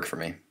doesn't work for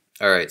me.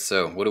 Alright,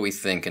 so what do we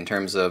think in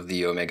terms of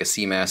the Omega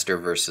Seamaster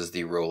versus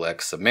the Rolex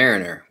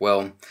Submariner?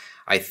 Well,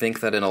 I think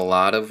that in a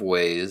lot of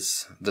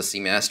ways, the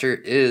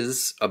Seamaster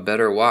is a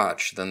better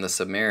watch than the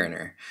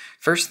Submariner.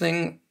 First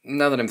thing,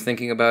 now that I'm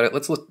thinking about it,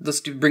 let's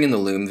bring in the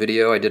lume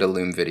video. I did a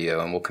lume video,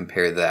 and we'll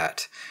compare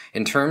that.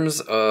 In terms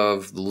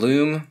of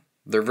lume,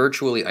 they're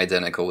virtually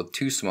identical with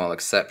 2 small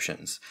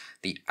exceptions.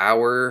 The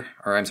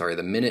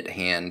minute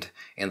hand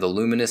and the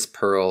luminous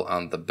pearl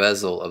on the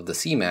bezel of the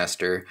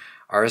Seamaster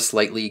are a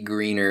slightly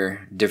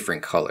greener,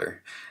 different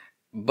color.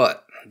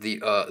 But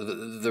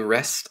the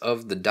rest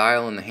of the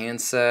dial and the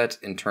handset,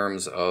 in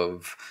terms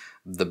of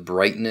the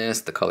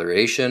brightness, the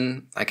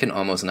coloration, I can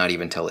almost not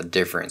even tell a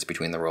difference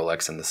between the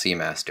Rolex and the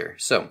Seamaster.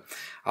 So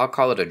I'll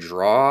call it a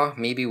draw,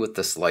 maybe with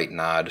the slight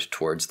nod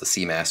towards the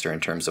Seamaster in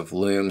terms of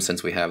lume,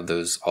 since we have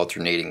those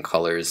alternating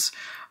colors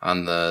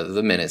on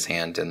the minute's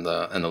hand and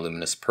the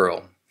luminous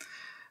pearl.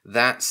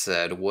 That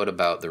said, what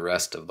about the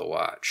rest of the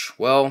watch?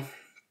 Well,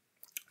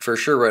 for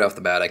sure right off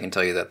the bat I can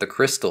tell you that the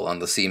crystal on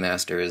the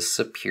Seamaster is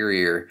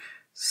superior,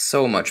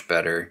 so much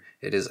better.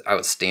 It is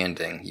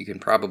outstanding. You can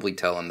probably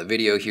tell on the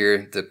video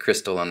here, the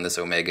crystal on this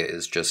Omega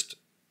is just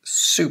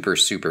super,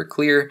 super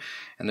clear,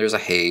 and there's a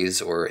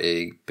haze or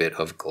a bit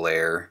of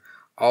glare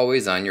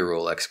always on your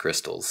Rolex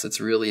crystals. It's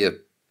really a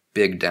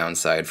big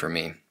downside for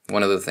me.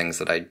 One of the things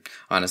that I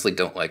honestly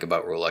don't like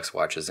about Rolex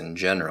watches in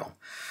general.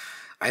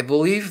 I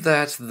believe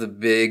that the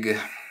big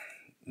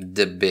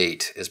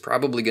debate is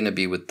probably going to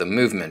be with the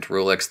movement,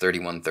 Rolex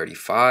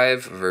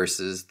 3135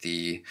 versus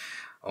the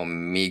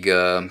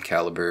Omega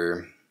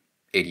caliber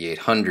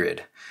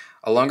 8800.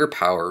 A longer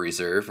power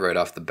reserve right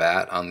off the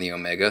bat on the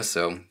Omega,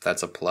 so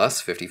that's a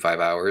plus,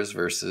 55 hours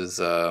versus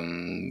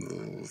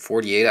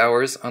 48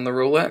 hours on the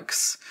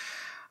Rolex.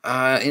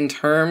 In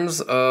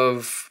terms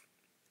of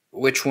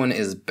which one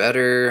is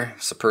better?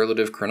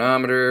 Superlative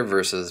chronometer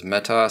versus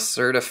METOS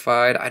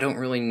certified? I don't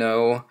really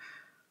know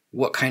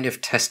what kind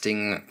of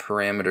testing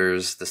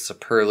parameters the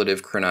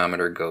superlative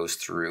chronometer goes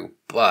through,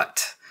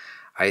 but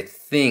I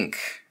think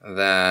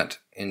that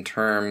in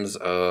terms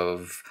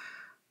of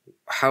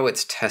how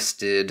it's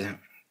tested,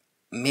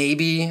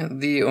 maybe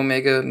the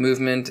Omega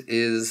movement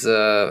is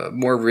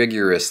more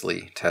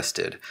rigorously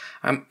tested.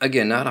 I'm,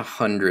 again, not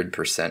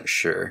 100%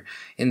 sure.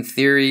 In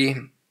theory,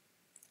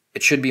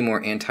 it should be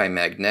more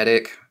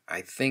anti-magnetic.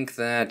 I think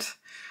that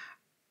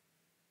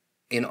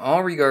in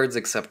all regards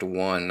except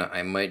one,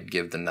 I might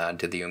give the nod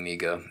to the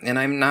Omega. And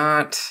I'm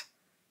not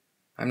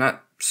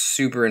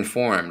super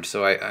informed,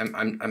 so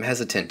I'm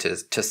hesitant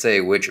to say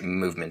which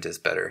movement is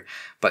better.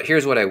 But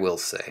here's what I will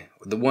say.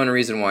 The one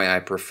reason why I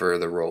prefer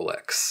the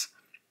Rolex.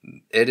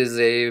 It is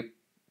a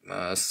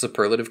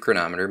superlative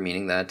chronometer,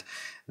 meaning that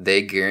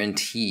they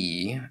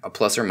guarantee a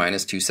plus or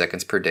minus 2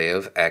 seconds per day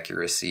of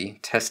accuracy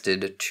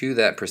tested to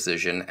that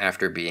precision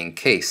after being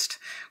cased,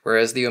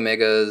 whereas the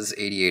Omega's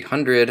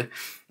 8800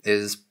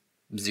 is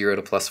 0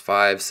 to plus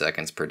 5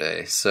 seconds per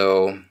day.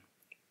 So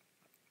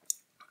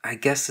I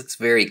guess it's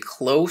very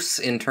close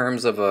in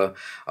terms of a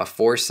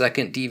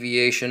 4-second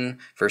deviation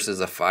versus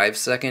a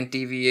 5-second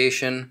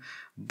deviation,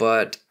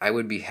 but I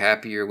would be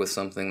happier with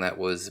something that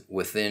was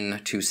within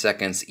 2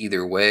 seconds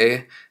either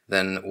way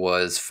than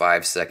was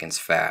 5 seconds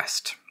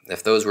fast.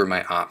 If those were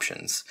my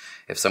options.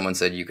 If someone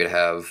said you could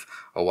have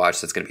a watch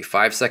that's going to be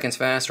 5 seconds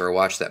fast, or a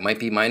watch that might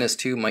be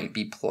 -2, might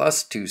be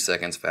 +2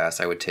 seconds fast,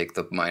 I would take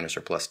the minus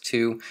or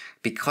 +2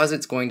 because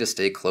it's going to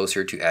stay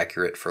closer to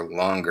accurate for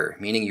longer,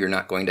 meaning you're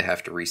not going to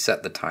have to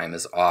reset the time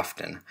as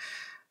often.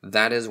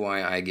 That is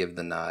why I give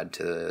the nod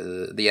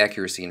to the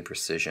accuracy and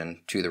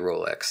precision to the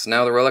Rolex.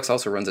 Now, the Rolex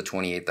also runs a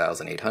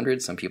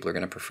 28,800. Some people are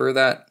going to prefer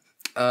that.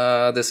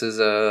 This is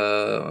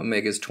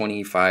Omega's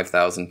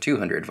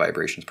 25,200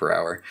 vibrations per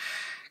hour.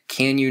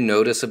 Can you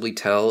noticeably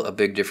tell a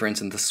big difference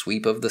in the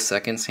sweep of the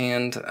seconds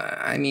hand?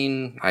 I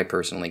mean, I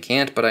personally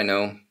can't, but I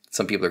know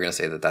some people are going to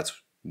say that that's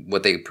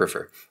what they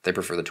prefer. They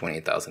prefer the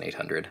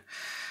 28,800.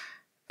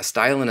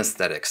 Style and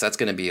aesthetics, that's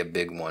going to be a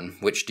big one.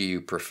 Which do you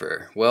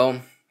prefer?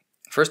 Well,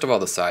 first of all,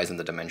 the size and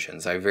the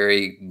dimensions. I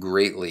very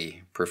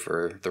greatly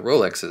prefer the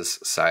Rolex's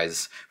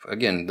size.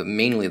 Again,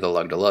 mainly the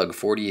lug-to-lug,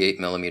 48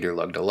 millimeter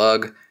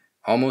lug-to-lug,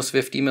 almost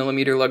 50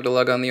 millimeter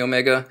lug-to-lug on the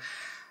Omega.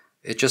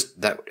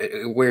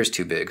 It wears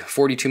too big.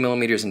 42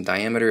 millimeters in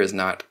diameter is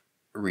not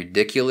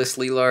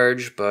ridiculously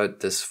large, but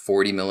this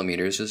 40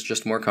 millimeters is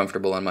just more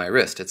comfortable on my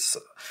wrist. It's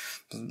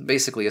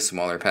basically a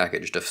smaller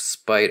package,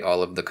 despite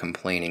all of the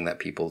complaining that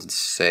people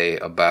say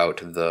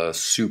about the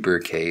super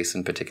case,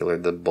 in particular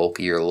the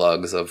bulkier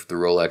lugs of the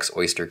Rolex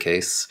Oyster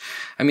case.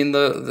 I mean,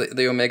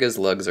 the Omega's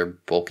lugs are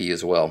bulky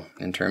as well,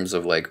 in terms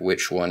of like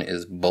which one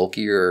is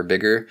bulkier or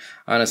bigger.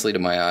 Honestly, to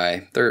my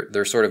eye,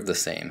 they're sort of the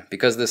same.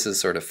 Because this is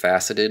sort of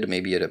faceted,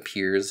 maybe it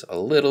appears a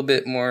little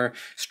bit more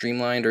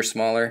streamlined or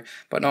smaller,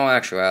 but in all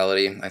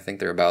actuality, I think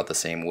they're about the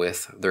same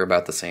width. They're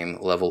about the same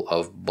level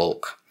of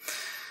bulk.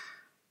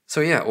 So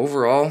yeah,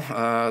 overall,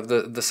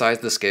 the size,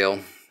 the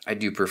scale, I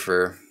do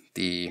prefer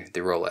the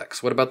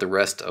Rolex. What about the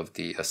rest of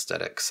the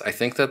aesthetics? I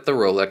think that the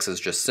Rolex is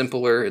just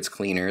simpler, it's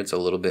cleaner, it's a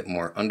little bit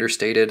more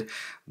understated.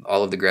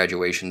 All of the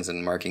graduations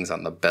and markings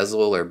on the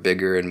bezel are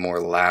bigger and more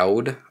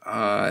loud.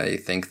 I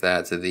think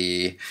that on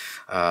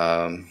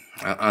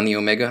the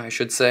Omega, I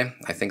should say,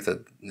 I think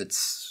that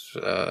it's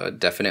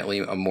definitely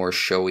a more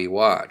showy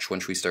watch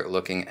once we start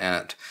looking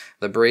at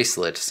the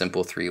bracelet,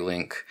 simple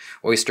 3-link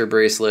Oyster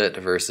bracelet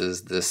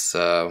versus this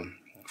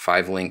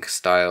 5-link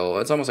style.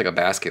 It's almost like a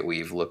basket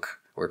weave look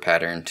or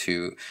pattern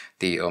to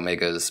the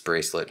Omega's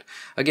bracelet.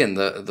 Again,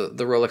 the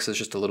Rolex is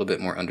just a little bit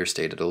more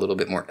understated, a little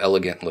bit more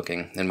elegant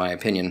looking, in my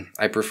opinion.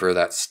 I prefer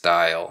that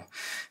style.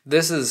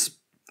 This is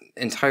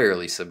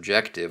entirely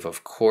subjective,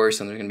 of course,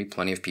 and there's going to be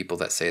plenty of people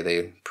that say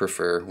they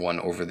prefer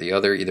one over the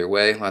other. Either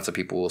way, lots of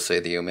people will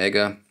say the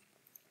Omega.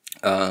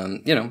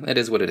 You know, it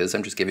is what it is.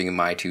 I'm just giving you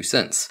my 2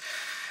 cents.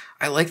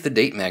 I like the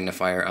date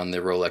magnifier on the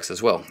Rolex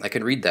as well. I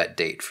can read that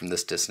date from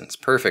this distance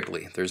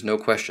perfectly. There's no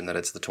question that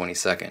it's the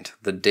 22nd.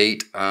 The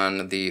date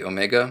on the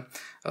Omega,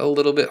 a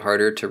little bit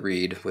harder to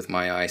read with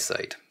my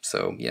eyesight.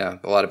 So yeah,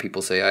 a lot of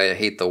people say I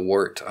hate the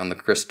wart on the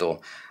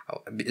crystal.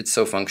 It's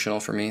so functional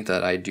for me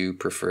that I do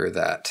prefer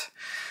that.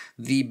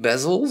 The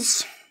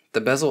bezels,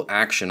 the bezel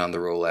action on the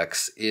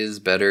Rolex is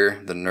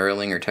better. The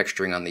knurling or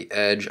texturing on the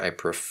edge, I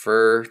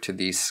prefer to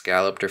the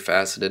scalloped or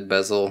faceted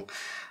bezel.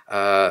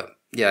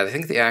 Yeah, I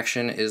think the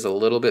action is a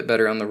little bit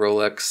better on the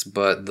Rolex,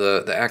 but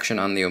the action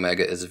on the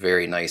Omega is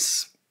very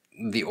nice.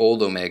 The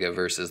old Omega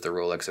versus the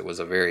Rolex, it was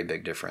a very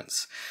big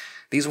difference.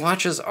 These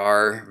watches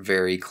are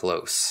very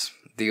close.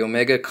 The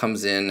Omega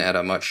comes in at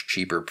a much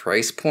cheaper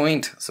price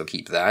point, so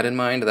keep that in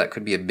mind. That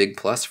could be a big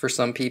plus for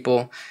some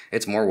people.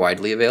 It's more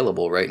widely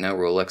available. Right now,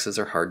 Rolexes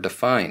are hard to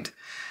find.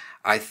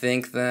 I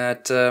think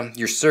that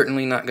you're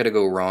certainly not going to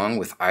go wrong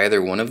with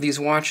either one of these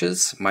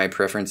watches. My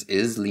preference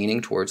is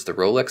leaning towards the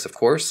Rolex, of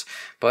course,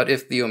 but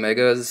if the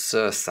Omega's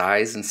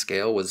size and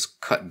scale was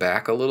cut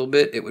back a little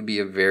bit, it would be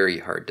a very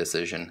hard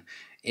decision.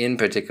 In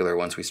particular,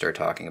 once we start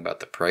talking about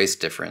the price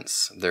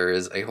difference, there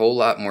is a whole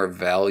lot more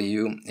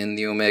value in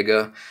the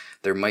Omega.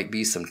 There might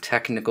be some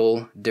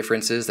technical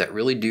differences that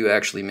really do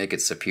actually make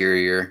it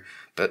superior,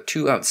 but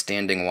two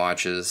outstanding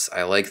watches.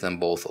 I like them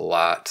both a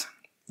lot.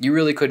 You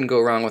really couldn't go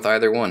wrong with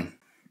either one.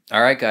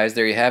 Alright guys,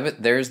 there you have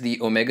it. There's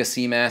the Omega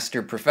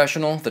Seamaster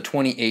Professional, the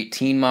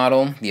 2018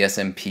 model, the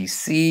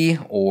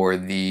SMPC, or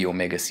the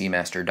Omega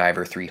Seamaster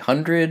Diver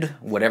 300,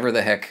 whatever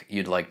the heck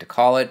you'd like to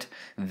call it.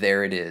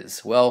 There it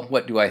is. Well,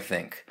 what do I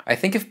think? I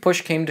think if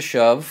push came to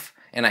shove,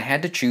 and I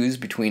had to choose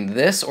between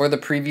this or the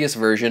previous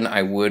version,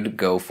 I would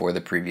go for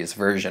the previous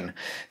version.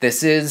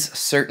 This is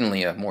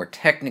certainly a more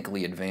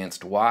technically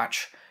advanced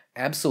watch,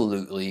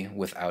 absolutely,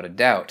 without a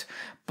doubt.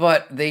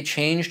 But they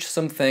changed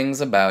some things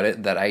about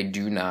it that I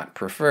do not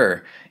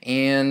prefer.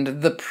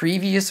 And the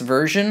previous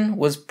version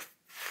was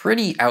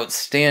pretty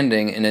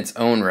outstanding in its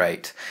own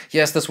right.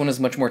 Yes, this one is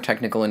much more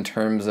technical in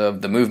terms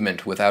of the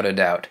movement, without a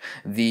doubt.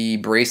 The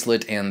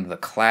bracelet and the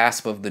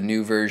clasp of the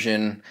new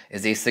version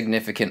is a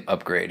significant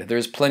upgrade.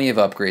 There's plenty of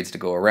upgrades to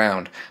go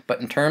around,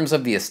 but in terms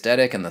of the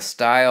aesthetic and the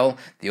style,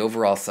 the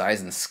overall size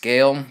and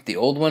scale, the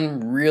old one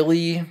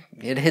really,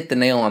 it hit the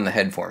nail on the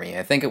head for me.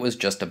 I think it was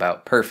just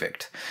about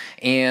perfect.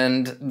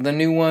 And the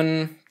new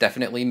one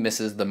definitely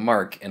misses the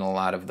mark in a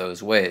lot of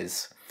those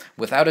ways.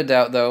 Without a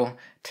doubt though,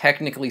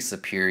 technically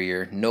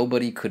superior,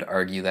 nobody could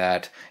argue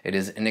that. It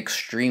is an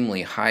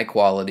extremely high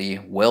quality,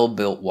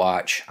 well-built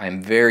watch.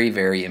 I'm very,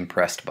 very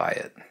impressed by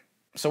it.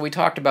 So we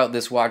talked about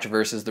this watch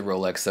versus the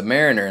Rolex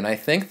Submariner, and I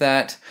think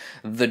that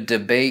the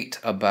debate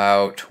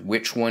about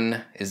which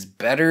one is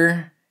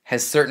better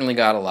has certainly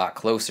got a lot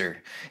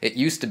closer. It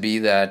used to be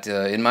that,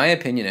 in my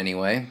opinion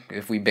anyway,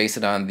 if we base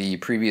it on the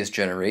previous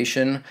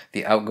generation,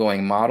 the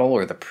outgoing model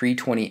or the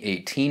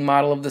pre-2018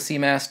 model of the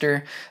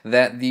Seamaster,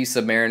 that the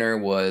Submariner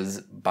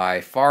was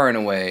by far and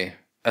away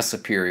a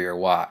superior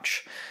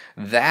watch.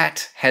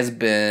 That has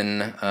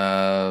been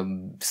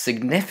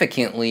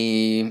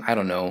significantly, I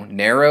don't know,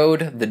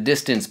 narrowed. The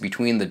distance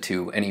between the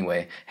two,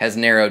 anyway, has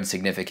narrowed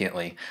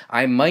significantly.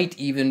 I might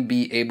even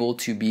be able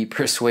to be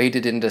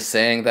persuaded into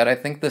saying that I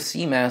think the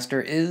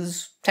Seamaster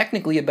is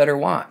technically a better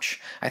watch.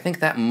 I think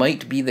that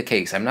might be the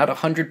case. I'm not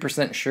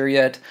 100% sure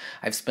yet.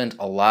 I've spent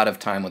a lot of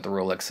time with the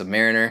Rolex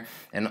Submariner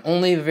and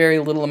only a very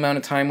little amount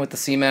of time with the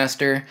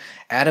Seamaster.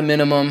 At a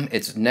minimum,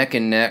 it's neck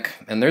and neck,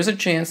 and there's a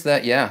chance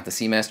that, yeah, the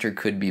Seamaster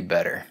could be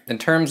better. In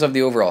terms of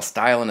the overall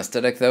style and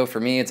aesthetic, though, for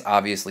me, it's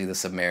obviously the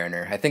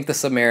Submariner. I think the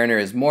Submariner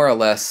is more or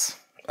less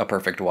a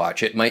perfect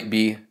watch. It might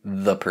be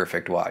the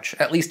perfect watch,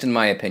 at least in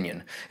my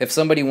opinion. If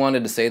somebody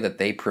wanted to say that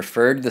they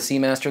preferred the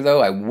Seamaster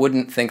though, I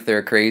wouldn't think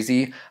they're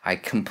crazy. I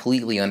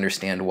completely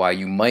understand why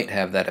you might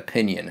have that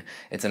opinion.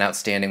 It's an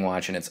outstanding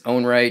watch in its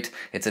own right.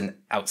 It's an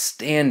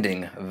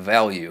outstanding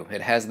value.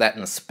 It has that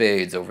in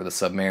spades over the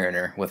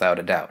Submariner, without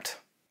a doubt.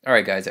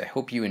 Alright guys, I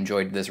hope you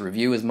enjoyed this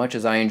review as much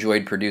as I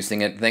enjoyed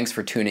producing it. Thanks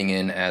for tuning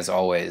in as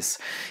always.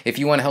 If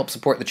you want to help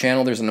support the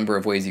channel, there's a number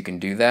of ways you can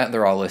do that.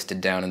 They're all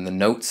listed down in the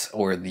notes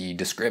or the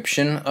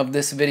description of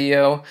this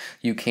video.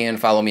 You can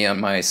follow me on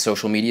my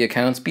social media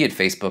accounts, be it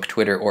Facebook,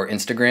 Twitter, or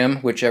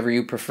Instagram, whichever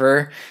you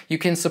prefer. You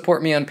can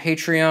support me on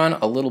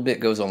Patreon. A little bit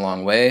goes a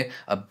long way.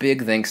 A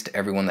big thanks to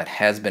everyone that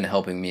has been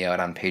helping me out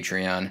on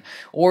Patreon.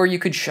 Or you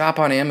could shop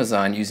on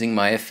Amazon using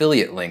my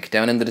affiliate link.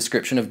 Down in the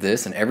description of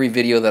this and every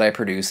video that I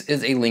produce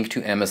is a link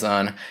to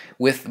Amazon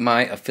with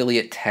my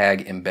affiliate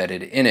tag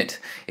embedded in it.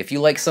 If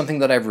you like something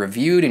that I've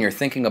reviewed and you're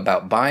thinking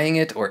about buying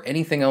it, or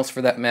anything else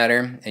for that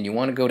matter, and you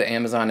want to go to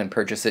Amazon and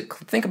purchase it,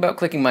 think about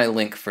clicking my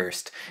link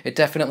first. It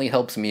definitely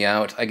helps me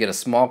out. I get a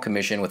small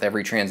commission with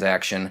every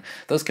transaction.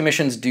 Those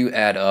commissions do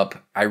add up.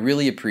 I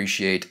really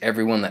appreciate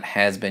everyone that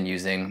has been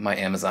using my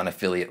Amazon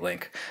affiliate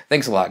link.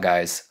 Thanks a lot,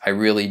 guys. I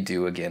really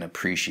do, again,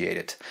 appreciate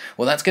it.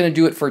 Well, that's going to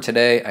do it for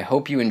today. I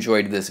hope you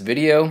enjoyed this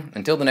video.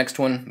 Until the next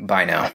one, bye now.